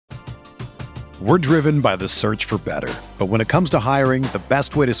We're driven by the search for better. But when it comes to hiring, the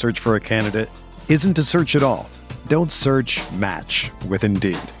best way to search for a candidate isn't to search at all. Don't search, match with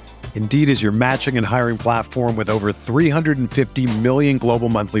Indeed. Indeed is your matching and hiring platform with over 350 million global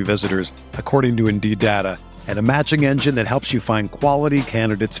monthly visitors, according to Indeed data, and a matching engine that helps you find quality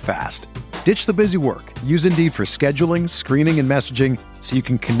candidates fast. Ditch the busy work. Use Indeed for scheduling, screening, and messaging so you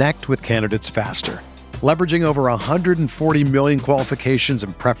can connect with candidates faster. Leveraging over 140 million qualifications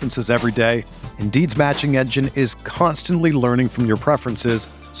and preferences every day, Indeed's matching engine is constantly learning from your preferences,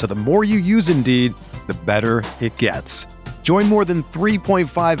 so the more you use Indeed, the better it gets. Join more than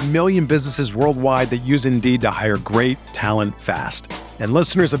 3.5 million businesses worldwide that use Indeed to hire great talent fast. And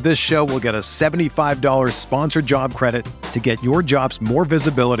listeners of this show will get a $75 sponsored job credit to get your jobs more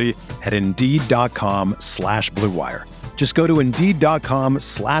visibility at Indeed.com/Blue Wire. Just go to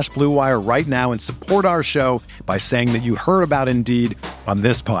Indeed.com/Blue Wire right now and support our show by saying that you heard about Indeed on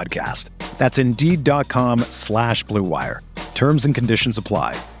this podcast. That's Indeed.com/Blue Wire. Terms and conditions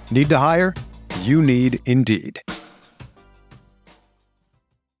apply. Need to hire? You need Indeed.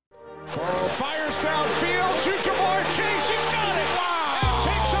 Fires downfield to Jamar Chase. He's got it. Wow. And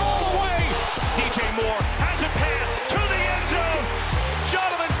takes it all the way. DJ Moore has a pass to the end zone.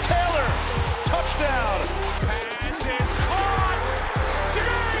 Jonathan Taylor. Touchdown. Pass is caught.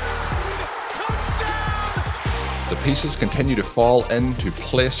 Diggs. Touchdown. The pieces continue to fall into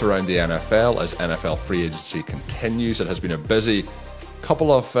place around the NFL as NFL free agency continues. It has been a busy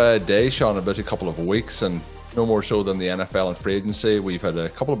couple of days, Sean, a busy couple of weeks, and no more so than the NFL and free agency. We've had a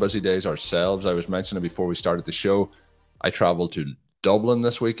couple of busy days ourselves. I was mentioning before we started the show, I traveled to Dublin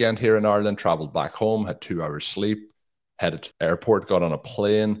this weekend here in Ireland, traveled back home, had 2 hours sleep, headed to the airport, got on a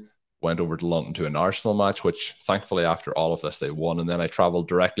plane, went over to London to an Arsenal match, which thankfully after all of this they won, and then I traveled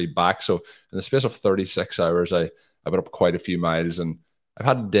directly back. So in the space of 36 hours, I went up quite a few miles, and I've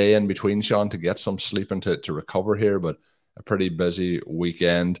had a day in between, Sean, to get some sleep and to recover here, but a pretty busy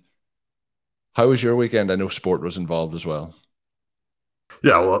weekend. How was your weekend? I know sport was involved as well.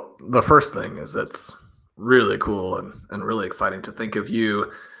 Yeah, well, the first thing is it's really cool and really exciting to think of you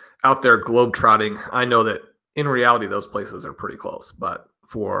out there globetrotting. I know that in reality, those places are pretty close, but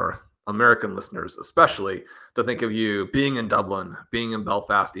for American listeners, especially, to think of you being in Dublin, being in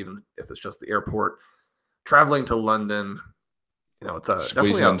Belfast, even if it's just the airport, traveling to London, it's a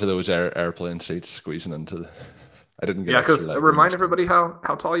squeezing into those airplane seats, squeezing into the. I didn't get. Yeah, because remind everybody how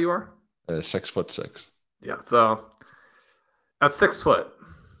tall you are. 6'6". Yeah, so at 6 foot,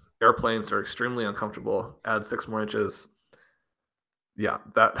 airplanes are extremely uncomfortable. Add 6 more inches. Yeah,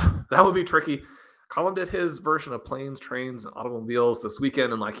 that would be tricky. Colin did his version of planes, trains, and automobiles this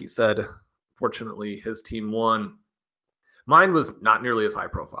weekend, and like he said, fortunately, his team won. Mine was not nearly as high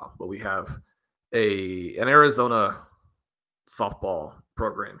profile, but we have an Arizona softball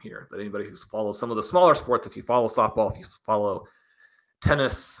program here that anybody who follows some of the smaller sports, if you follow softball, if you follow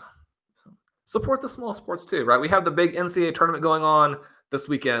tennis, support the small sports too, right? We have the big NCAA tournament going on this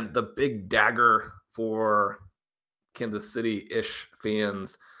weekend, the big dagger for Kansas City-ish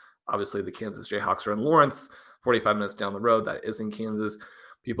fans. Obviously, the Kansas Jayhawks are in Lawrence, 45 minutes down the road. That is in Kansas.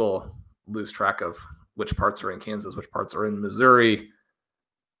 People lose track of which parts are in Kansas, which parts are in Missouri.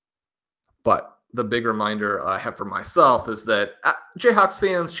 But the big reminder I have for myself is that Jayhawks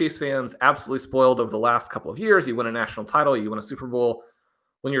fans, Chiefs fans, absolutely spoiled over the last couple of years. You win a national title, you win a Super Bowl.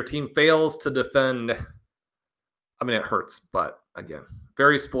 When your team fails to defend, it hurts. But again,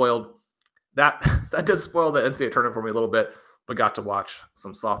 very spoiled. That did spoil the NCAA tournament for me a little bit, but got to watch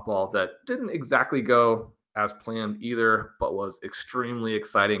some softball that didn't exactly go as planned either, but was extremely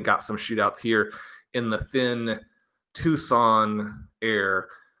exciting. Got some shootouts here in the thin Tucson air.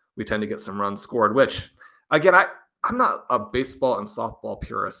 We tend to get some runs scored, which, again, I'm not a baseball and softball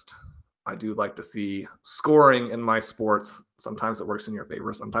purist. I do like to see scoring in my sports. Sometimes it works in your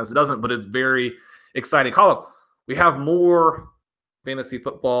favor, sometimes it doesn't, but it's very exciting. Colin, we have more fantasy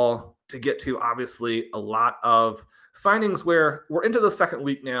football to get to. Obviously, a lot of signings where we're into the second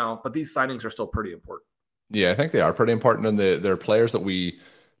week now, but these signings are still pretty important. Yeah, I think they are pretty important, and they're players that we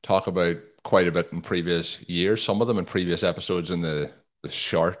talk about quite a bit in previous years, some of them in previous episodes in the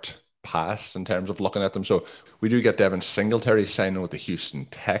short past in terms of looking at them. So we do get Devin Singletary signing with the Houston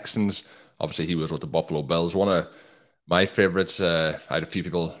Texans. Obviously, he was with the Buffalo Bills. One of my favorites. I had a few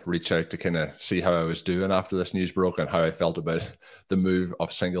people reach out to kind of see how I was doing after this news broke and how I felt about the move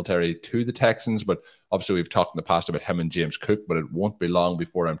of Singletary to the Texans. But obviously, we've talked in the past about him and James Cook, but it won't be long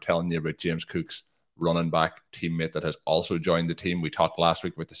before I'm telling you about James Cook's running back teammate that has also joined the team. We talked last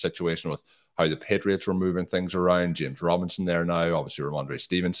week about the situation with how the Patriots were moving things around. James Robinson there now, obviously Ramondre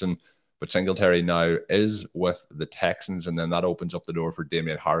Stevenson But Singletary now is with the Texans, and then that opens up the door for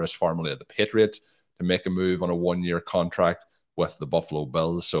Damian Harris, formerly of the Patriots, to make a move on a 1-year contract with the Buffalo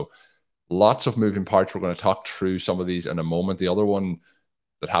Bills. So lots of moving parts. We're going to talk through some of these in a moment. The other one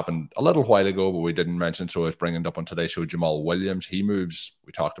that happened a little while ago, but we didn't mention, so I was bringing it up on today's show, Jamal Williams. He moves.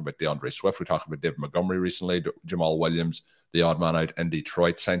 We talked about DeAndre Swift. We talked about David Montgomery recently. Jamal Williams, the odd man out in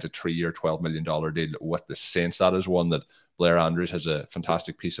Detroit, signs a 3-year, $12 million deal with the Saints. That is one that Blair Andrews has a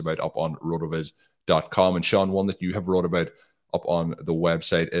fantastic piece about up on RotoViz.com. And Sean, one that you have wrote about up on the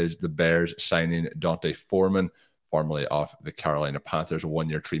website is the Bears signing D'Onta Foreman, formerly of the Carolina Panthers, a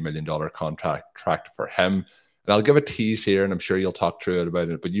 1-year, $3 million contract for him. And I'll give a tease here, and I'm sure you'll talk through it about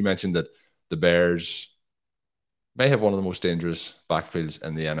it. But you mentioned that the Bears may have one of the most dangerous backfields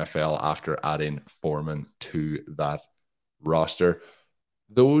in the NFL after adding Foreman to that roster.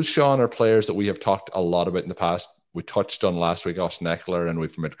 Those, Sean, are players that we have talked a lot about in the past. We touched on last week Austin Eckler, and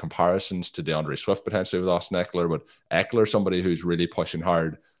we've made comparisons to DeAndre Swift potentially with Austin Eckler. But Eckler, somebody who's really pushing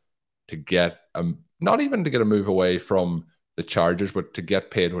hard to get not even to get a move away from the Chargers, but to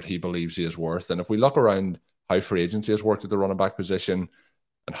get paid what he believes he is worth. And if we look around how free agency has worked at the running back position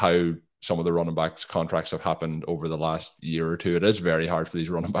and how some of the running backs contracts have happened over the last year or two, it is very hard for these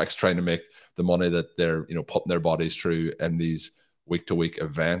running backs trying to make the money that they're, putting their bodies through in these week-to-week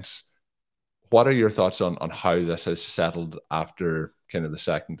events. What are your thoughts on how this has settled after kind of the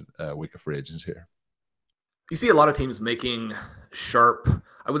second week of free agents here? You see a lot of teams making sharp,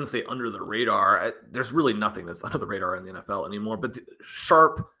 I wouldn't say under the radar. There's really nothing that's under the radar in the NFL anymore, but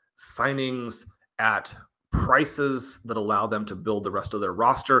sharp signings at prices that allow them to build the rest of their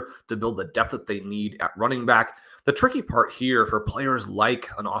roster, to build the depth that they need at running back. The tricky part here for players like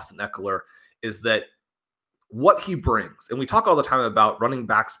an Austin Eckler is that what he brings, and we talk all the time about running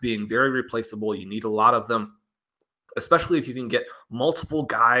backs being very replaceable. You need a lot of them, especially if you can get multiple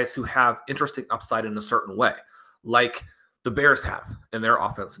guys who have interesting upside in a certain way, like the Bears have in their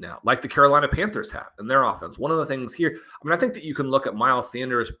offense now, like the Carolina Panthers have in their offense. One of the things here, I think that you can look at Miles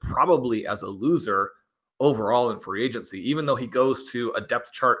Sanders probably as a loser overall in free agency, even though he goes to a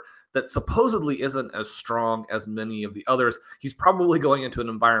depth chart that supposedly isn't as strong as many of the others. He's probably going into an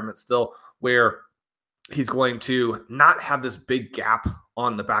environment still where he's going to not have this big gap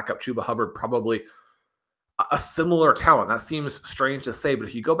on the backup. Chuba Hubbard, probably a similar talent. That seems strange to say, but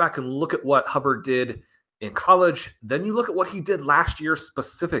if you go back and look at what Hubbard did in college, then you look at what he did last year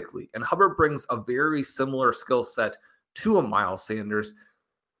specifically, and Hubbard brings a very similar skill set to a Miles Sanders.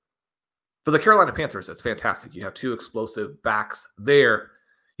 For the Carolina Panthers, it's fantastic. You have two explosive backs there.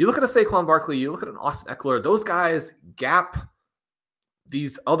 You look at a Saquon Barkley, you look at an Austin Eckler, those guys gap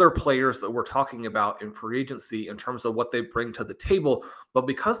these other players that we're talking about in free agency in terms of what they bring to the table. But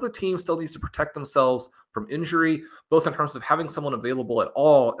because the team still needs to protect themselves from injury, both in terms of having someone available at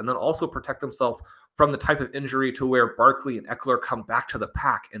all, and then also protect themselves from the type of injury to where Barkley and Eckler come back to the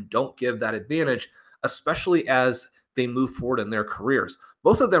pack and don't give that advantage, especially as they move forward in their careers.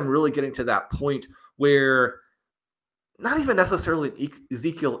 Both of them really getting to that point where not even necessarily an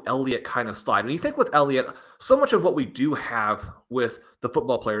Ezekiel Elliott kind of slide. And you think with Elliott, so much of what we do have with the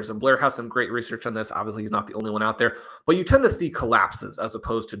football players, and Blair has some great research on this. Obviously, he's not the only one out there, but you tend to see collapses as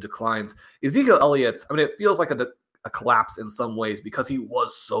opposed to declines. Ezekiel Elliott's, it feels like a collapse in some ways because he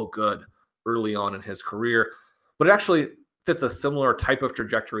was so good early on in his career, but it actually fits a similar type of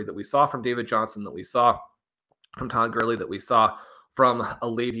trajectory that we saw from David Johnson, that we saw from Todd Gurley, that we saw from a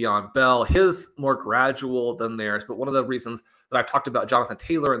Le'Veon Bell. His more gradual than theirs, but one of the reasons that I've talked about Jonathan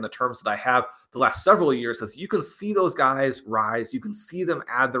Taylor in the terms that I have the last several years is you can see those guys rise, you can see them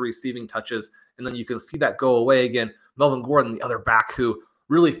add the receiving touches, and then you can see that go away again. Melvin Gordon, the other back who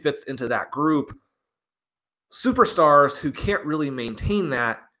really fits into that group. Superstars who can't really maintain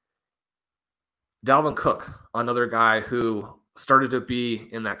that. Dalvin Cook, another guy who started to be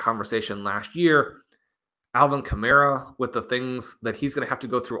in that conversation last year. Alvin Kamara, with the things that he's going to have to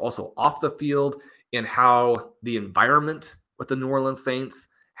go through also off the field, and how the environment with the New Orleans Saints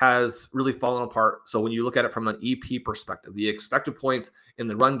has really fallen apart. So when you look at it from an EP perspective, the expected points in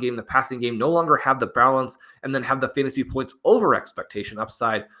the run game, the passing game no longer have the balance and then have the fantasy points over expectation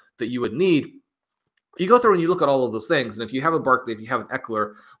upside that you would need. You go through and you look at all of those things. And if you have a Barkley, if you have an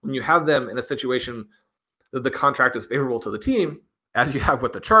Eckler, when you have them in a situation that the contract is favorable to the team, as you have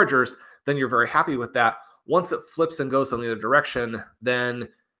with the Chargers, then you're very happy with that. Once it flips and goes in the other direction, then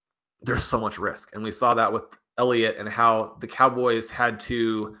there's so much risk. And we saw that with Elliott and how the Cowboys had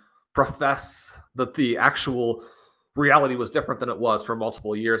to profess that the actual reality was different than it was for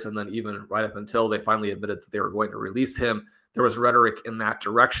multiple years. And then even right up until they finally admitted that they were going to release him, there was rhetoric in that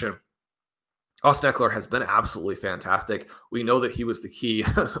direction. Austin Eckler has been absolutely fantastic. We know that he was the key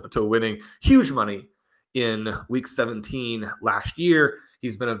to winning huge money in week 17 last year.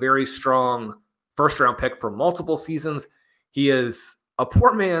 He's been a very strong first-round pick for multiple seasons. He is a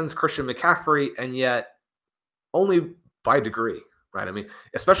poor man's Christian McCaffrey, and yet only by degree, right? I mean,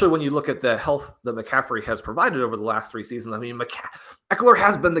 especially when you look at the health that McCaffrey has provided over the last 3 seasons. I mean, Eckler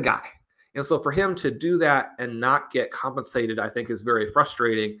has been the guy. And so for him to do that and not get compensated, I think is very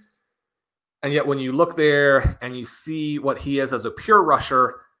frustrating. And yet when you look there and you see what he is as a pure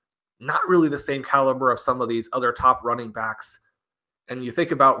rusher, not really the same caliber of some of these other top running backs. And you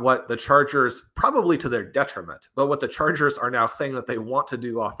think about what the Chargers, probably to their detriment, but what the Chargers are now saying that they want to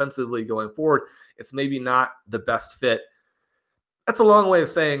do offensively going forward, it's maybe not the best fit. That's a long way of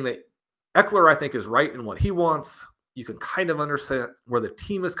saying that Eckler, I think, is right in what he wants. You can kind of understand where the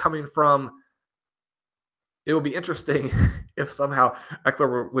team is coming from. It would be interesting if somehow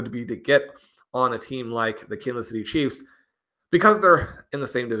Eckler would be to get on a team like the Kansas City Chiefs, because they're in the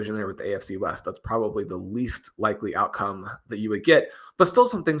same division there with the AFC West. That's probably the least likely outcome that you would get, but still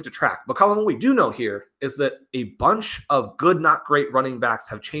some things to track. But Colin, what we do know here is that a bunch of good, not great running backs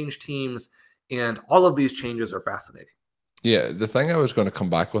have changed teams, and all of these changes are fascinating. Yeah, the thing I was going to come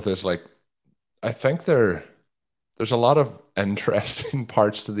back with is, like, I think there's a lot of interesting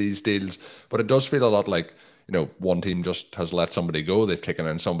parts to these deals, but it does feel a lot like, one team just has let somebody go. They've taken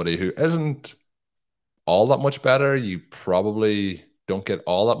in somebody who isn't all that much better. You probably don't get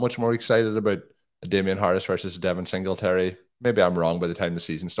all that much more excited about Damian Harris versus Devin Singletary. Maybe I'm wrong. By the time the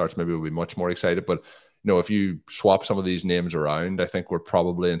season starts, maybe we'll be much more excited. But, if you swap some of these names around, I think we're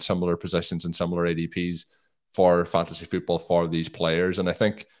probably in similar positions and similar ADPs for fantasy football for these players. And I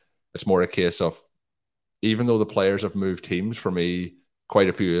think it's more a case of, even though the players have moved teams, for me, quite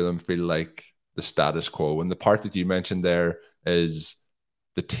a few of them feel like the status quo. And the part that you mentioned there is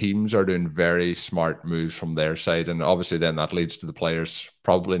the teams are doing very smart moves from their side. And obviously then that leads to the players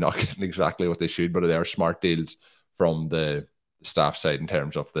probably not getting exactly what they should, but they are smart deals from the staff side in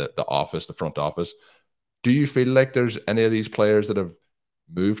terms of the office, the front office. Do you feel like there's any of these players that have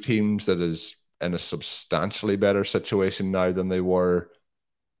moved teams that is in a substantially better situation now than they were,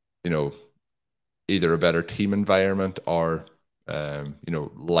 either a better team environment or,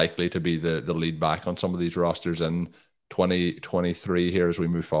 likely to be the lead back on some of these rosters in 2023 here as we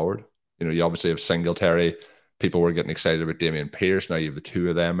move forward? You obviously have Singletary. People were getting excited about Dameon Pierce. Now you have the two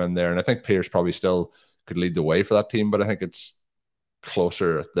of them in there. And I think Pierce probably still could lead the way for that team, but I think it's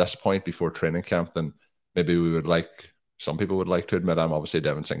closer at this point before training camp than maybe some people would like to admit. I'm obviously a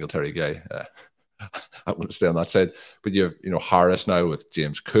Devin Singletary guy. I wouldn't stay on that side. But you have, Harris now with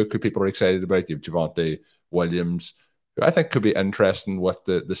James Cook, who people are excited about. You have Javonte Williams, who I think could be interesting with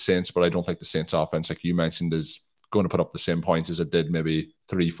the Saints, but I don't think the Saints offense, like you mentioned, is going to put up the same points as it did maybe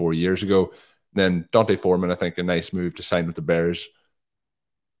 3-4 years ago. And then Dante Foreman, I think a nice move to sign with the Bears.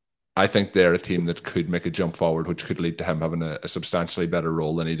 I think they're a team that could make a jump forward, which could lead to him having a substantially better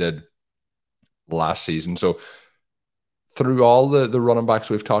role than he did last season. So through all the running backs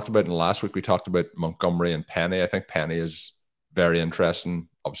we've talked about, and last week we talked about Montgomery and Penny. I think Penny is very interesting,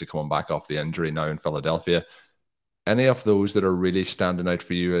 obviously coming back off the injury now in Philadelphia. Any of those that are really standing out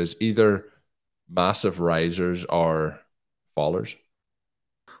for you as either massive risers or fallers?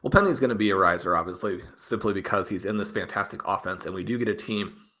 Well, Penny's going to be a riser, obviously, simply because he's in this fantastic offense, and we do get a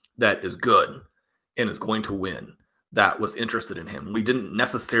team that is good and is going to win that was interested in him. We didn't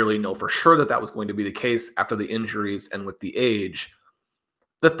necessarily know for sure that was going to be the case after the injuries and with the age.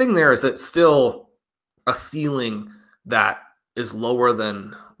 The thing there is that still a ceiling that is lower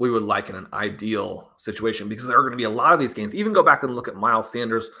than we would like in an ideal situation, because there are going to be a lot of these games. Even go back and look at Miles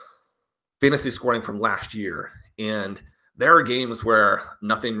Sanders' fantasy scoring from last year, and there are games where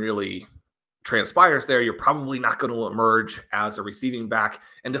nothing really transpires there. You're probably not going to emerge as a receiving back.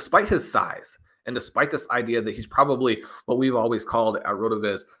 And despite his size, and despite this idea that he's probably what we've always called at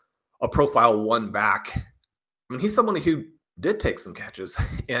RotoViz a profile one back, I mean, he's someone who did take some catches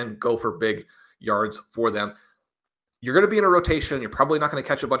and go for big yards for them. You're going to be in a rotation. You're probably not going to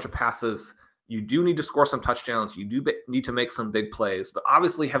catch a bunch of passes. You do need to score some touchdowns. You do need to make some big plays. But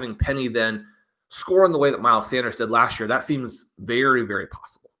obviously having Penny then score in the way that Miles Sanders did last year, that seems very, very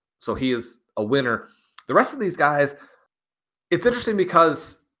possible. So he is a winner. The rest of these guys, it's interesting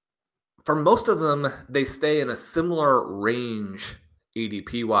because for most of them, they stay in a similar range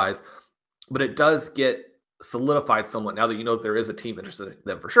ADP-wise, but it does get solidified somewhat now that you know that there is a team interested in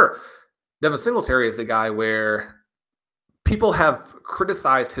them for sure. Devin Singletary is a guy where people have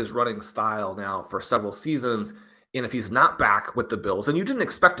criticized his running style now for several seasons, and if he's not back with the Bills, and you didn't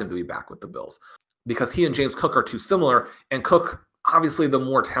expect him to be back with the Bills, because he and James Cook are too similar, and Cook obviously the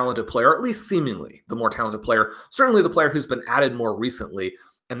more talented player, at least seemingly the more talented player, certainly the player who's been added more recently.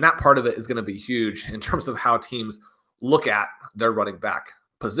 And that part of it is going to be huge in terms of how teams look at their running back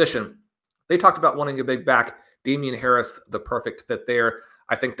position. They talked about wanting a big back. Damian Harris, the perfect fit there.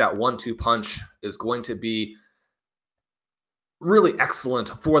 I think that 1-2 punch is going to be really excellent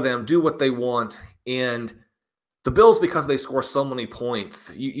for them, do what they want. And the Bills, because they score so many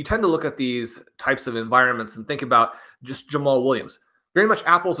points, you tend to look at these types of environments and think about just Jamal Williams. Very much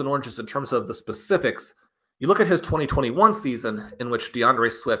apples and oranges in terms of the specifics. You look at his 2021 season in which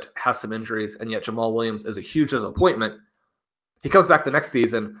DeAndre Swift has some injuries, and yet Jamal Williams is a huge disappointment. He comes back the next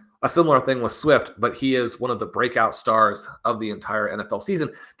season, a similar thing with Swift, but he is one of the breakout stars of the entire NFL season.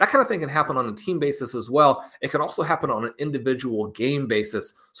 That kind of thing can happen on a team basis as well. It can also happen on an individual game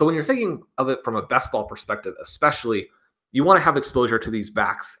basis. So when you're thinking of it from a best ball perspective, especially, you want to have exposure to these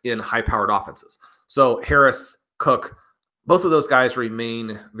backs in high-powered offenses. So Harris, Cook, both of those guys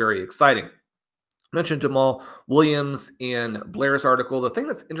remain very exciting. I mentioned Jamal Williams in Blair's article. The thing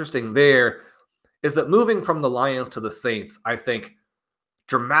that's interesting there is that moving from the Lions to the Saints, I think,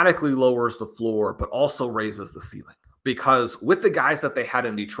 dramatically lowers the floor, but also raises the ceiling. Because with the guys that they had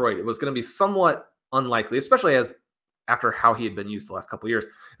in Detroit, it was going to be somewhat unlikely, especially as after how he had been used the last couple of years,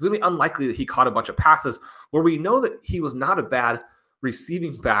 it's going to be unlikely that he caught a bunch of passes where we know that he was not a bad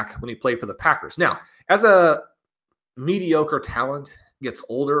receiving back when he played for the Packers. Now, as a mediocre talent gets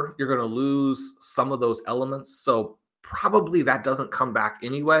older, you're going to lose some of those elements. So probably that doesn't come back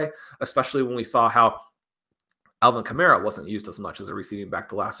anyway, especially when we saw how Alvin Kamara wasn't used as much as a receiving back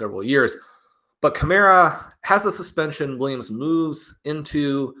the last several years. But Kamara has the suspension. Williams moves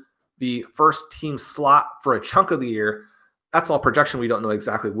into the first team slot for a chunk of the year. That's all projection. We don't know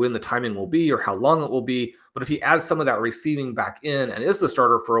exactly when the timing will be or how long it will be. But if he adds some of that receiving back in and is the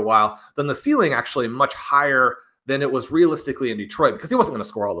starter for a while, then the ceiling actually much higher than it was realistically in Detroit, because he wasn't going to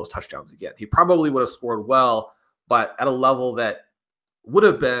score all those touchdowns again. He probably would have scored well, but at a level that would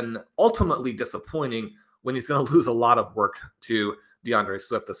have been ultimately disappointing when he's going to lose a lot of work to DeAndre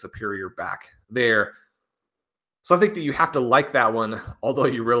Swift, the superior back there. So I think that you have to like that one, although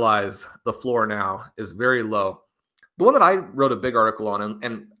you realize the floor now is very low. The one that I wrote a big article on,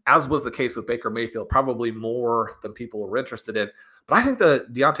 and as was the case with Baker Mayfield, probably more than people were interested in, but I think the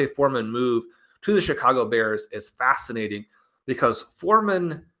D'Onta Foreman move to the Chicago Bears is fascinating because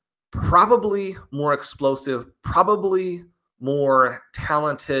Foreman, probably more explosive, probably more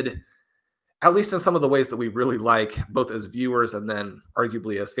talented, at least in some of the ways that we really like, both as viewers and then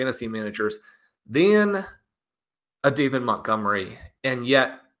arguably as fantasy managers, than a David Montgomery. And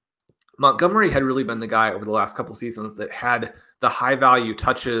yet Montgomery had really been the guy over the last couple seasons that had the high value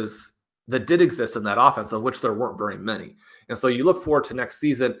touches that did exist in that offense, of which there weren't very many. And so you look forward to next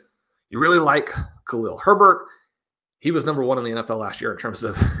season. You really like Khalil Herbert. He was number one in the NFL last year in terms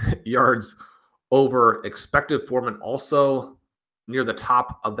of yards over expected. Foreman also near the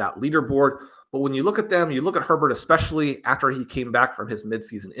top of that leaderboard. But when you look at them, you look at Herbert, especially after he came back from his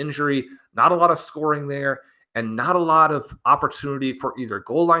midseason injury, not a lot of scoring there and not a lot of opportunity for either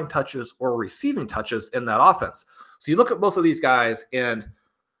goal line touches or receiving touches in that offense. So you look at both of these guys and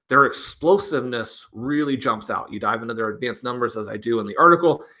their explosiveness really jumps out. You dive into their advanced numbers as I do in the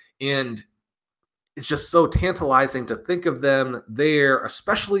article, and it's just so tantalizing to think of them there,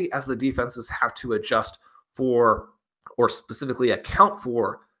 especially as the defenses have to adjust for, or specifically account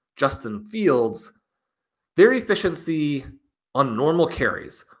for, Justin Fields. Their efficiency on normal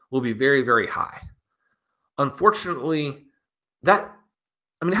carries will be very, very high. Unfortunately,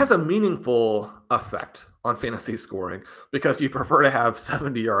 it has a meaningful effect on fantasy scoring because you prefer to have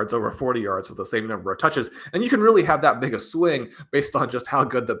 70 yards over 40 yards with the same number of touches. And you can really have that big a swing based on just how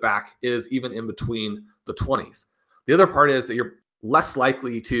good the back is, even in between the 20s. The other part is that you're less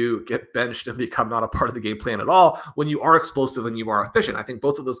likely to get benched and become not a part of the game plan at all when you are explosive and you are efficient. I think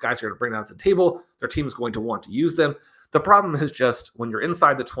both of those guys are going to bring that to the table. Their team is going to want to use them. The problem is just when you're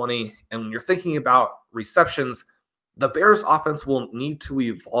inside the 20 and when you're thinking about receptions, the Bears offense will need to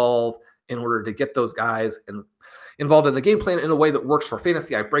evolve in order to get those guys involved in the game plan in a way that works for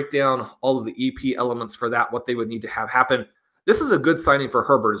fantasy. I break down all of the EP elements for that, what they would need to have happen. This is a good signing for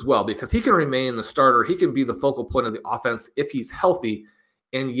Herbert as well, because he can remain the starter. He can be the focal point of the offense if he's healthy.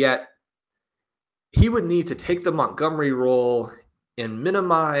 And yet he would need to take the Montgomery role and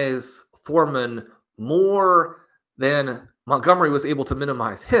minimize Foreman more than Montgomery was able to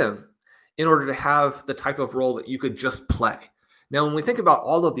minimize him in order to have the type of role that you could just play. Now, when we think about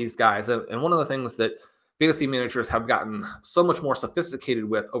all of these guys, and one of the things that fantasy managers have gotten so much more sophisticated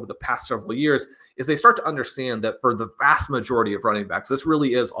with over the past several years is they start to understand that for the vast majority of running backs, this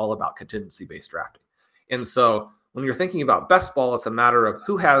really is all about contingency-based drafting. And so When you're thinking about best ball, it's a matter of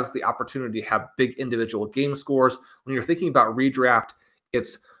who has the opportunity to have big individual game scores. When you're thinking about redraft,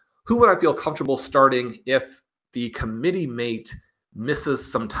 it's who would I feel comfortable starting if the committee mate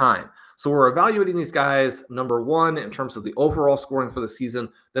misses some time. So we're evaluating these guys, number one, in terms of the overall scoring for the season.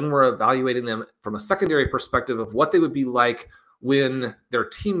 Then we're evaluating them from a secondary perspective of what they would be like when their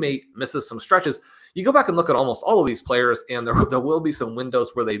teammate misses some stretches. You go back and look at almost all of these players, and there will be some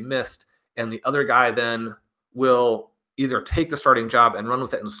windows where they missed, and the other guy then will either take the starting job and run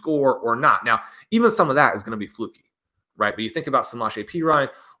with it and score or not. Now, even some of that is going to be fluky, right? But you think about Samaje Perine,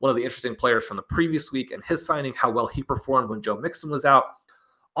 one of the interesting players from the previous week, and his signing, how well he performed when Joe Mixon was out.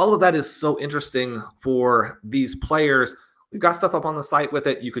 All of that is so interesting for these players. We've got stuff up on the site with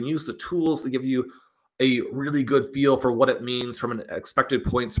it. You can use the tools to give you a really good feel for what it means from an expected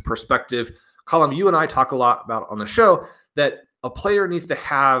points perspective. Colin, you and I talk a lot about on the show that a player needs to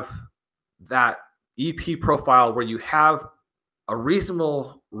have that EP profile where you have a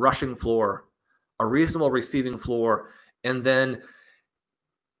reasonable rushing floor, a reasonable receiving floor, and then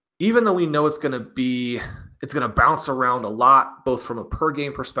even though we know it's going to bounce around a lot, both from a per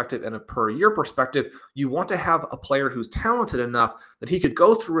game perspective and a per year perspective, you want to have a player who's talented enough that he could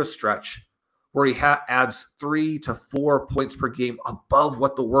go through a stretch where he adds 3 to 4 points per game above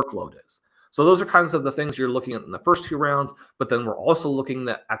what the workload is. So those are kinds of the things you're looking at in the first 2 rounds, but then we're also looking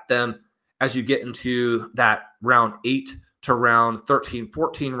at them as you get into that round 8 to round 13,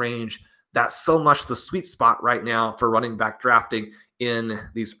 14 range. That's so much the sweet spot right now for running back drafting in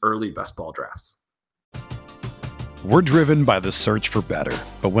these early best ball drafts. We're driven by the search for better.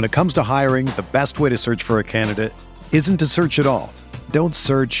 But when it comes to hiring, the best way to search for a candidate isn't to search at all. Don't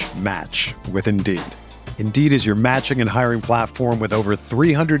search, match with Indeed. Indeed is your matching and hiring platform with over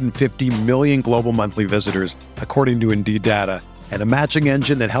 350 million global monthly visitors, according to Indeed data, and a matching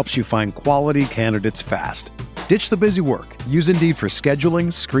engine that helps you find quality candidates fast. Ditch the busy work. Use Indeed for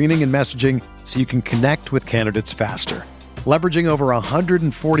scheduling, screening, and messaging so you can connect with candidates faster. Leveraging over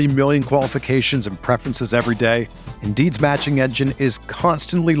 140 million qualifications and preferences every day, Indeed's matching engine is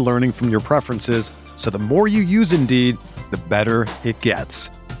constantly learning from your preferences, so the more you use Indeed, the better it gets.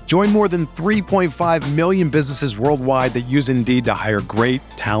 Join more than 3.5 million businesses worldwide that use Indeed to hire great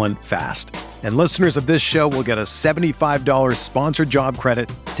talent fast. And listeners of this show will get a $75 sponsored job credit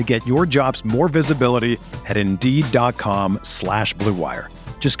to get your jobs more visibility at Indeed.com/Blue Wire.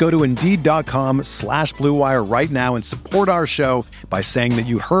 Just go to Indeed.com/Blue Wire right now and support our show by saying that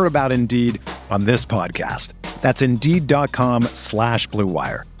you heard about Indeed on this podcast. That's Indeed.com/Blue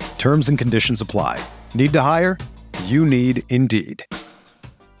Wire. Terms and conditions apply. Need to hire? You need Indeed.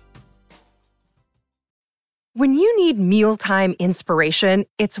 When you need mealtime inspiration,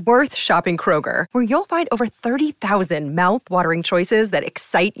 it's worth shopping Kroger, where you'll find over 30,000 mouth-watering choices that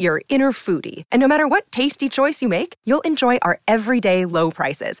excite your inner foodie. And no matter what tasty choice you make, you'll enjoy our everyday low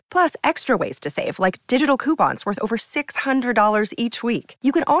prices, plus extra ways to save, like digital coupons worth over $600 each week.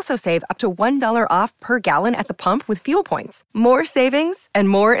 You can also save up to $1 off per gallon at the pump with fuel points. More savings and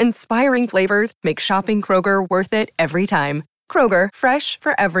more inspiring flavors make shopping Kroger worth it every time. Kroger, fresh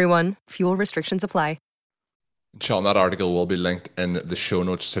for everyone. Fuel restrictions apply. Sean, that article will be linked in the show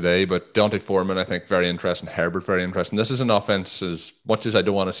notes today, but D'Onta Foreman, I think, very interesting. Herbert, very interesting. This is an offense, as much as I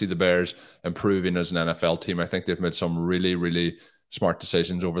don't want to see the Bears improving as an NFL team, I think they've made some really, really smart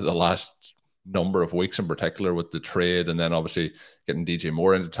decisions over the last number of weeks, in particular with the trade, and then obviously getting DJ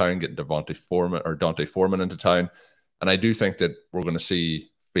Moore into town, getting D'Onta Foreman into town. And I do think that we're going to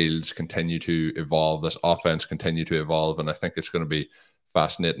see Fields continue to evolve, this offense continue to evolve, and I think it's going to be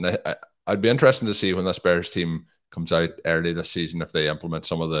fascinating. I'd be interested to see when this Bears team comes out early this season if they implement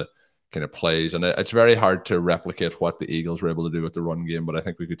some of the kind of plays. And it's very hard to replicate what the Eagles were able to do with the run game, but I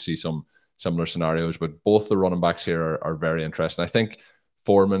think we could see some similar scenarios. But both the running backs here are very interesting. I think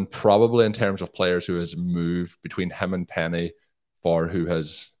Foreman, probably in terms of players who has moved between him and Penny, for who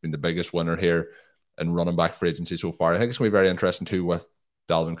has been the biggest winner here in running back free agency so far. I think it's going to be very interesting too with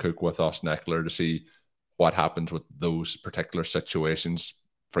Dalvin Cook, with Austin Eckler, to see what happens with those particular situations.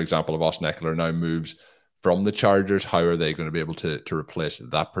 For example, if Austin Eckler now moves from the Chargers, how are they going to be able to replace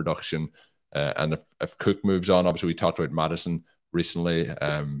that production? And if Cook moves on, obviously we talked about Madison recently.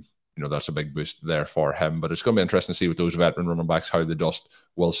 That's a big boost there for him. But it's going to be interesting to see with those veteran running backs how the dust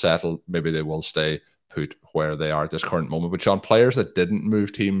will settle. Maybe they will stay put where they are at this current moment. But Sean, players that didn't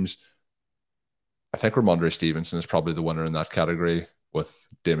move teams, I think Ramondre Stevenson is probably the winner in that category, with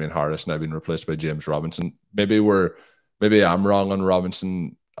Damian Harris now being replaced by James Robinson. Maybe I'm wrong on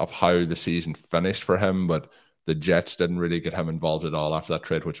Robinson of how the season finished for him, but the Jets didn't really get him involved at all after that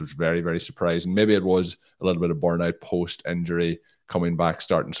trade, which was very, very surprising. Maybe it was a little bit of burnout post-injury, coming back,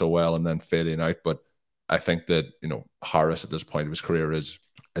 starting so well, and then fading out. But I think that, Harris at this point of his career is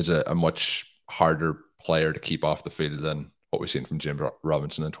a much harder player to keep off the field than what we've seen from James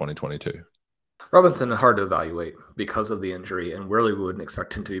Robinson in 2022. Robinson, hard to evaluate because of the injury, and really we wouldn't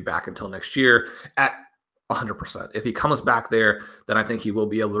expect him to be back until next year at 100%. If he comes back there, then I think he will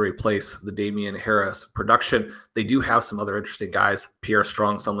be able to replace the Damian Harris production. They do have some other interesting guys. Pierre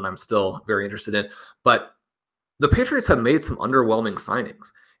Strong, someone I'm still very interested in. But the Patriots have made some underwhelming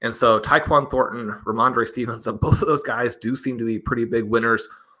signings. And so Tyquan Thornton, Ramondre Stevenson, both of those guys do seem to be pretty big winners.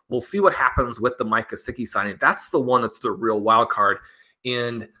 We'll see what happens with the Mike Gesicki signing. That's the one that's the real wild card.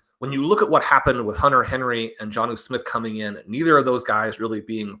 And when you look at what happened with Hunter Henry and Jonnu Smith coming in, neither of those guys really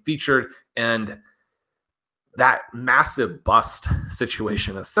being featured, and that massive bust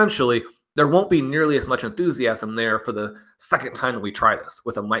situation, essentially, there won't be nearly as much enthusiasm there for the second time that we try this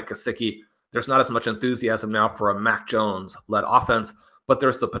with a Mike Gesicki. There's not as much enthusiasm now for a Mac Jones-led offense, but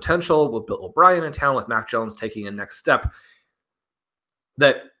there's the potential with Bill O'Brien in town, with Mac Jones taking a next step,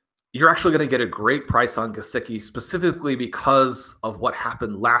 that you're actually going to get a great price on Gesicki, specifically because of what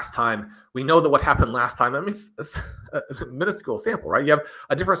happened last time. We know that what happened last time, I mean, it's a minuscule sample, right? You have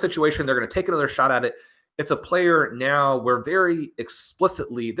a different situation. They're going to take another shot at it. It's a player now where very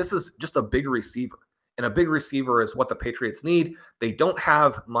explicitly, this is just a big receiver. And a big receiver is what the Patriots need. They don't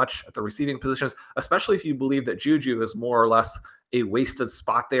have much at the receiving positions, especially if you believe that Juju is more or less a wasted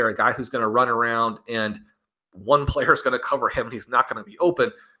spot there, a guy who's going to run around and one player is going to cover him and he's not going to be open.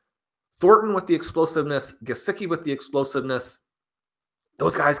 Thornton with the explosiveness, Gesicki with the explosiveness,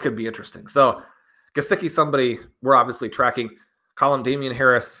 those guys could be interesting. So Gesicki, somebody we're obviously tracking. Colin Damian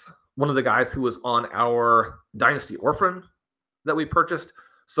Harris, one of the guys who was on our Dynasty Orphan that we purchased.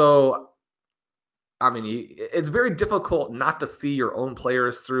 So, I mean, it's very difficult not to see your own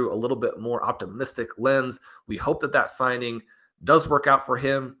players through a little bit more optimistic lens. We hope that that signing does work out for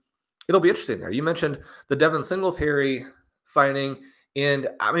him. It'll be interesting there. You mentioned the Devin Singletary signing, and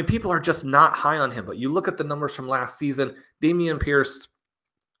I mean, people are just not high on him, but you look at the numbers from last season. Dameon Pierce,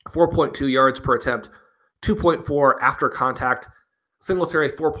 4.2 yards per attempt, 2.4 after contact. Singletary,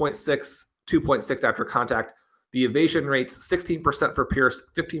 4.6, 2.6 after contact. The evasion rates, 16% for Pierce,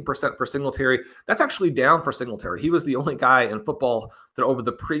 15% for Singletary. That's actually down for Singletary. He was the only guy in football that over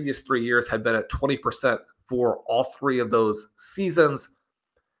the previous 3 years had been at 20% for all three of those seasons.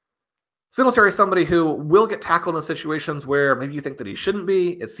 Singletary is somebody who will get tackled in situations where maybe you think that he shouldn't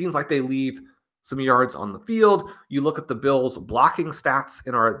be. It seems like they leave some yards on the field. You look at the Bills' blocking stats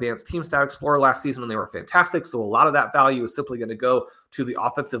in our Advanced Team Stat Explorer last season, and they were fantastic. So a lot of that value is simply going to go to the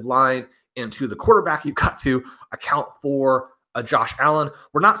offensive line and to the quarterback. You've got to account for a Josh Allen.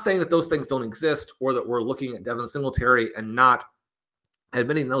 We're not saying that those things don't exist or that we're looking at Devin Singletary and not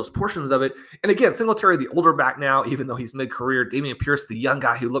admitting those portions of it. And again, Singletary, the older back now, even though he's mid-career. Dameon Pierce, the young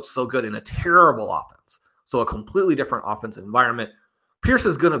guy who looks so good in a terrible offense. So a completely different offensive environment. Pierce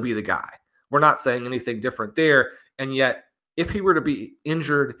is going to be the guy. We're not saying anything different there. And yet, if he were to be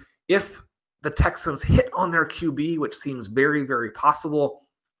injured, if the Texans hit on their QB, which seems very, very possible,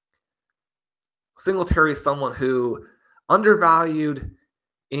 Singletary is someone who undervalued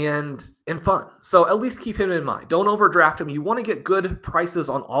and fun. So at least keep him in mind. Don't overdraft him. You want to get good prices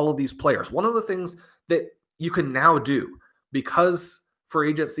on all of these players. One of the things that you can now do, because free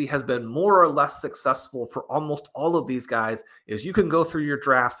agency has been more or less successful for almost all of these guys, is you can go through your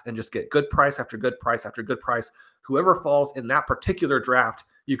drafts and just get good price after good price after good price. Whoever falls in that particular draft,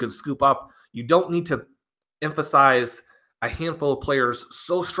 you can scoop up. You don't need to emphasize a handful of players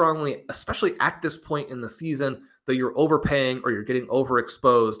so strongly, especially at this point in the season, that you're overpaying or you're getting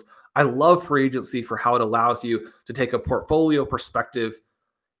overexposed. I love free agency for how it allows you to take a portfolio perspective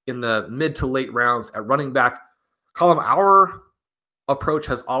in the mid to late rounds at running back. Colin, our approach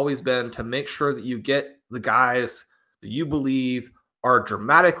has always been to make sure that you get the guys that you believe are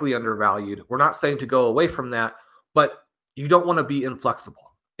dramatically undervalued. We're not saying to go away from that, but you don't want to be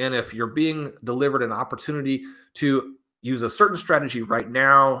inflexible. And if you're being delivered an opportunity to use a certain strategy right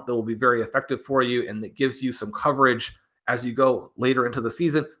now that will be very effective for you and that gives you some coverage as you go later into the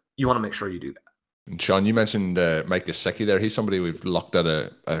season, you want to make sure you do that. And Sean, you mentioned Mike Gesicki there. He's somebody we've looked at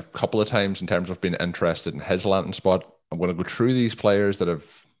a couple of times in terms of being interested in his landing spot. I'm going to go through these players that have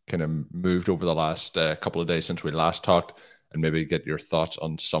kind of moved over the last couple of days since we last talked and maybe get your thoughts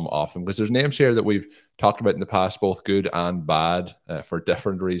on some of them, because there's names here that we've talked about in the past, both good and bad for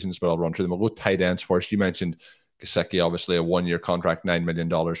different reasons, but I'll run through them. I'll go tight ends first. You mentioned Gesicki, obviously a one-year contract, $9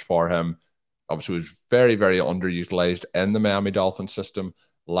 million for him. Obviously was very, very underutilized in the Miami Dolphins system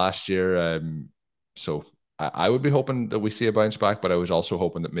last year. So I would be hoping that we see a bounce back, but I was also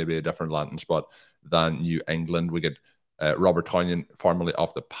hoping that maybe a different landing spot than New England. We get Robert Tonyan, formerly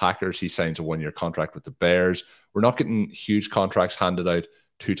of the Packers, he signs a 1-year contract with the Bears. We're not getting huge contracts handed out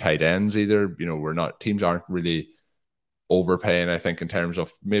to tight ends either. Teams aren't really overpaying, I think, in terms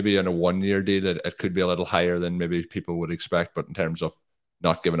of maybe in a 1-year deal, it could be a little higher than maybe people would expect, but in terms of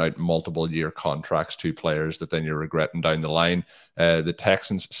not giving out multiple year contracts to players that then you're regretting down the line. The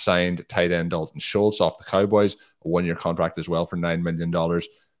Texans signed tight end Dalton Schultz off the Cowboys, a 1-year contract as well for $9 million.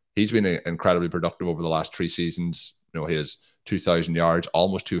 He's been incredibly productive over the last 3 seasons. He has 2,000 yards,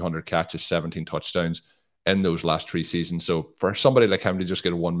 almost 200 catches, 17 touchdowns in those last 3 seasons. So for somebody like him to just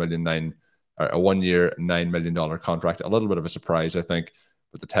get a 1-year, $9 million contract, a little bit of a surprise, I think.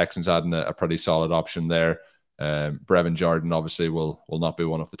 But the Texans adding a pretty solid option there. Brevin Jordan obviously will not be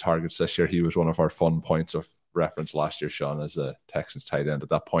one of the targets this year. He was one of our fun points of reference last year, Sean, as a Texans tight end at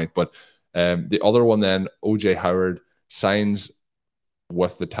that point. But the other one then, OJ Howard signs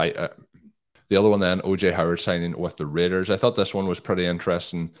with the OJ Howard signing with the Raiders. I thought this one was pretty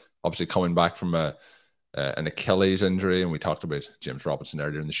interesting. Obviously coming back from an Achilles injury, and we talked about James Robinson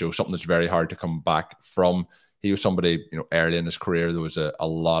earlier in the show, something that's very hard to come back from. He was somebody, early in his career, there was a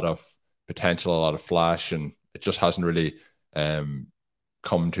lot of potential, a lot of flash, and it just hasn't really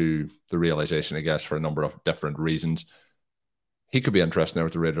come to the realization, I guess, for a number of different reasons. He could be interesting there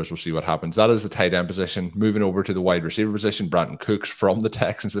with the Raiders. We'll see what happens. That is the tight end position. Moving over to the wide receiver position, Brandon Cooks from the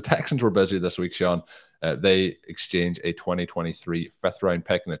Texans. The Texans were busy this week, Sean. They exchanged a 2023 fifth-round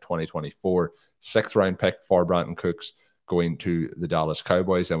pick and a 2024 sixth-round pick for Brandon Cooks going to the Dallas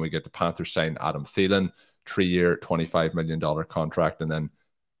Cowboys. Then we get the Panthers sign Adam Thielen, 3-year, $25 million contract. And then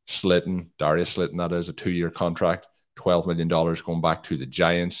Darius Slayton, that is a 2-year contract, $12 million going back to the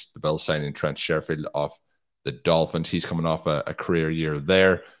Giants. The Bills signing Trent Sherfield of the Dolphins. He's coming off a career year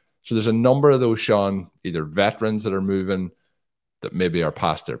there. So there's a number of those, Sean, either veterans that are moving that maybe are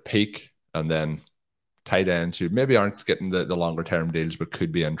past their peak, and then tight ends who maybe aren't getting the longer term deals but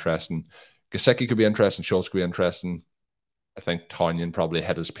could be interesting. Gesicki could be interesting. Schultz could be interesting. I think Tonyan probably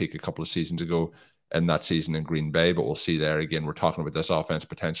hit his peak a couple of seasons ago in that season in Green Bay, but we'll see there. Again, we're talking about this offense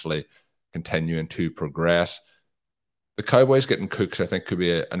potentially continuing to progress. The Cowboys getting Cooks, I think, could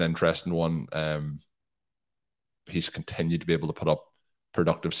be an interesting one. He's continued to be able to put up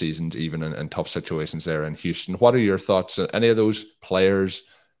productive seasons even in tough situations there in Houston. What are your thoughts? Any of those players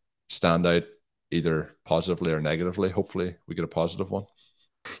stand out either positively or negatively? Hopefully we get a positive one.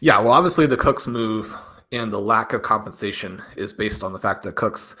 Yeah, well, obviously the Cooks move and the lack of compensation is based on the fact that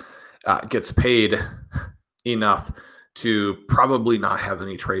Cooks gets paid enough to probably not have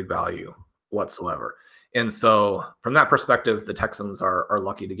any trade value whatsoever. And so from that perspective, the Texans are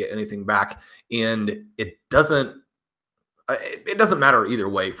lucky to get anything back. And it doesn't matter either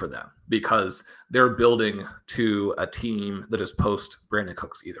way for them because they're building to a team that is post Brandon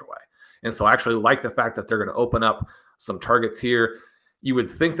Cooks either way. And so I actually like the fact that they're going to open up some targets here. You would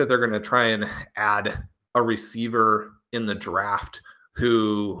think that they're going to try and add a receiver in the draft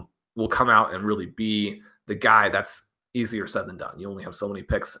who will come out and really be the guy. That's easier said than done. You only have so many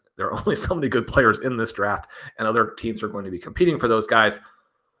picks. There are only so many good players in this draft, and other teams are going to be competing for those guys.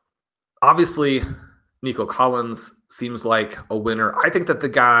 Obviously, Nico Collins seems like a winner. I think that the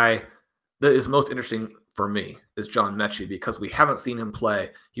guy that is most interesting for me is John Mechie because we haven't seen him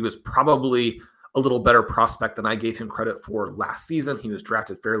play. He was probably a little better prospect than I gave him credit for last season. He was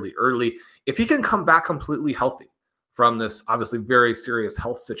drafted fairly early. If he can come back completely healthy from this obviously very serious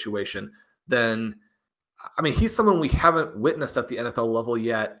health situation, then I mean, he's someone we haven't witnessed at the NFL level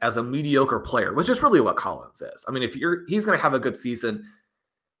yet as a mediocre player, which is really what Collins is. I mean, he's going to have a good season.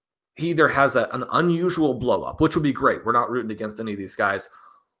 He either has an unusual blow up, which would be great. We're not rooting against any of these guys,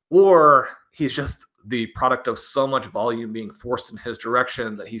 or he's just the product of so much volume being forced in his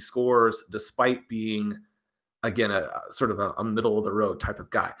direction that he scores despite being, again, a sort of a middle of the road type of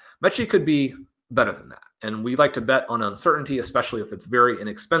guy. Mechie could be better than that. And we like to bet on uncertainty, especially if it's very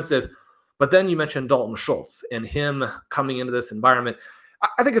inexpensive. But then you mentioned Dalton Schultz and him coming into this environment.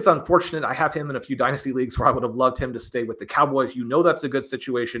 I think it's unfortunate. I have him in a few dynasty leagues where I would have loved him to stay with the Cowboys. You know that's a good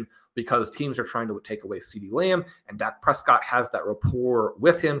situation because teams are trying to take away CeeDee Lamb, and Dak Prescott has that rapport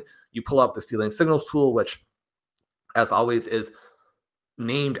with him. You pull up the Stealing Signals tool, which, as always, is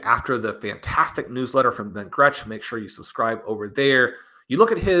named after the fantastic newsletter from Ben Gretsch. Make sure you subscribe over there. You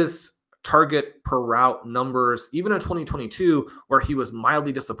look at his target per route numbers, even in 2022, where he was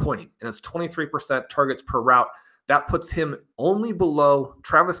mildly disappointing, and it's 23% targets per route. That puts him only below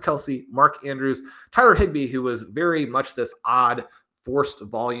Travis Kelce, Mark Andrews, Tyler Higbee, who was very much this odd forced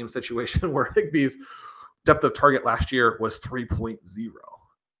volume situation where Higbee's depth of target last year was 3.0,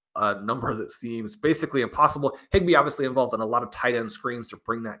 a number that seems basically impossible. Higbee obviously involved in a lot of tight end screens to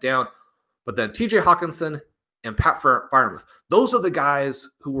bring that down. But then TJ Hawkinson and Pat Freiermuth. Those are the guys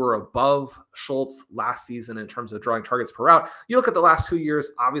who were above Schultz last season in terms of drawing targets per route. You look at the last 2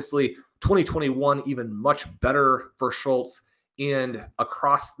 years, obviously 2021 even much better for Schultz, and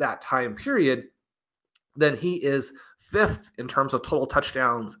across that time period, then he is 5th in terms of total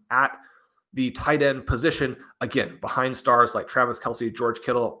touchdowns at the tight end position, again, behind stars like Travis Kelce, George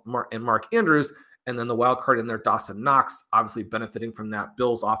Kittle, and Mark Andrews, and then the wild card in there, Dawson Knox, obviously benefiting from that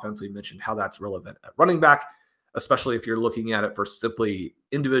Bills offense. We mentioned how that's relevant at running back, especially if you're looking at it for simply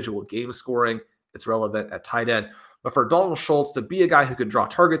individual game scoring. It's relevant at tight end. But for Dalton Schultz to be a guy who could draw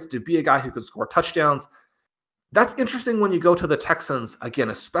targets, to be a guy who could score touchdowns, that's interesting when you go to the Texans, again,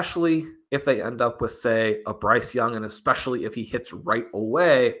 especially if they end up with, say, a Bryce Young, and especially if he hits right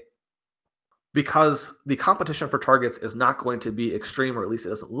away, because the competition for targets is not going to be extreme, or at least it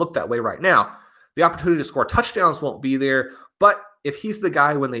doesn't look that way right now. The opportunity to score touchdowns won't be there, but if he's the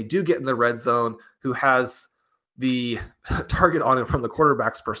guy when they do get in the red zone who has the target on him from the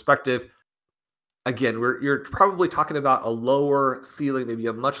quarterback's perspective, again, you're probably talking about a lower ceiling, maybe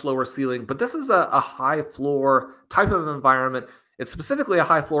a much lower ceiling, but this is a high floor type of environment. It's specifically a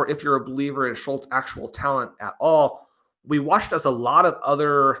high floor if you're a believer in Schultz's actual talent at all. We watched as a lot of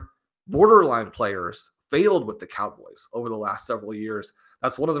other borderline players failed with the Cowboys over the last several years.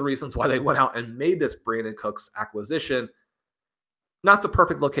 That's one of the reasons why they went out and made this Brandon Cooks acquisition. Not the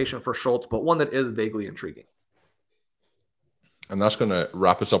perfect location for Schultz, but one that is vaguely intriguing. And that's going to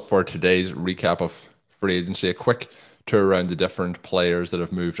wrap us up for today's recap of free agency. A quick tour around the different players that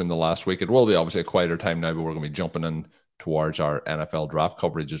have moved in the last week. It will be obviously a quieter time now, but we're going to be jumping in towards our NFL draft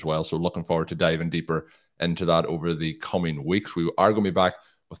coverage as well. So looking forward to diving deeper into that over the coming weeks. We are going to be back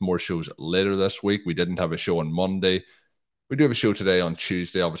with more shows later this week. We didn't have a show on Monday. We do have a show today on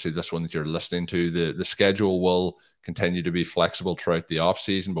Tuesday. Obviously, this one that you're listening to, the schedule will continue to be flexible throughout the off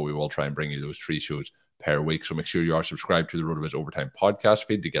season, but we will try and bring you those 3 shows per week. So make sure you are subscribed to the RotoViz Overtime podcast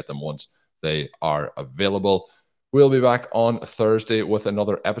feed to get them once they are available. We'll be back on Thursday with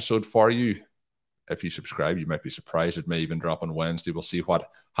another episode for you. If you subscribe, you might be surprised. It may even drop on Wednesday. We'll see what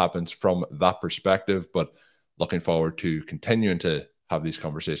happens from that perspective, but looking forward to continuing to have these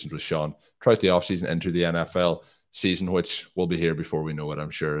conversations with Sean throughout the offseason into the NFL season, which will be here before we know it, I'm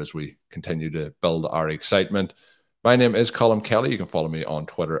sure, as we continue to build our excitement. My name is Colin Kelly. You can follow me on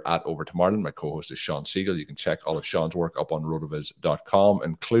Twitter at OverToMarlin. My co-host is Sean Siegel. You can check all of Sean's work up on rotoviz.com,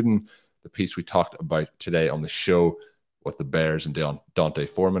 including the piece we talked about today on the show with the Bears and Dante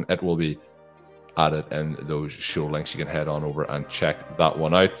Foreman. It will be added in those show links. You can head on over and check that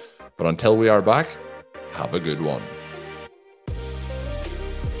one out. But until we are back, have a good one.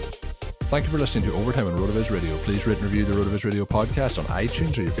 Thank you for listening to Overtime on RotoViz Radio. Please rate and review the RotoViz Radio podcast on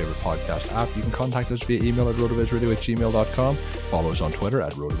iTunes or your favorite podcast app. You can contact us via email at rotovizradio@gmail.com. Follow us on Twitter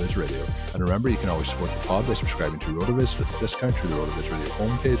at RotoViz Radio. And remember, you can always support the pod by subscribing to RotoViz with a discount through the RotoViz Radio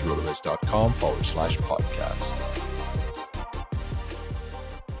homepage, rotoviz.com/podcast.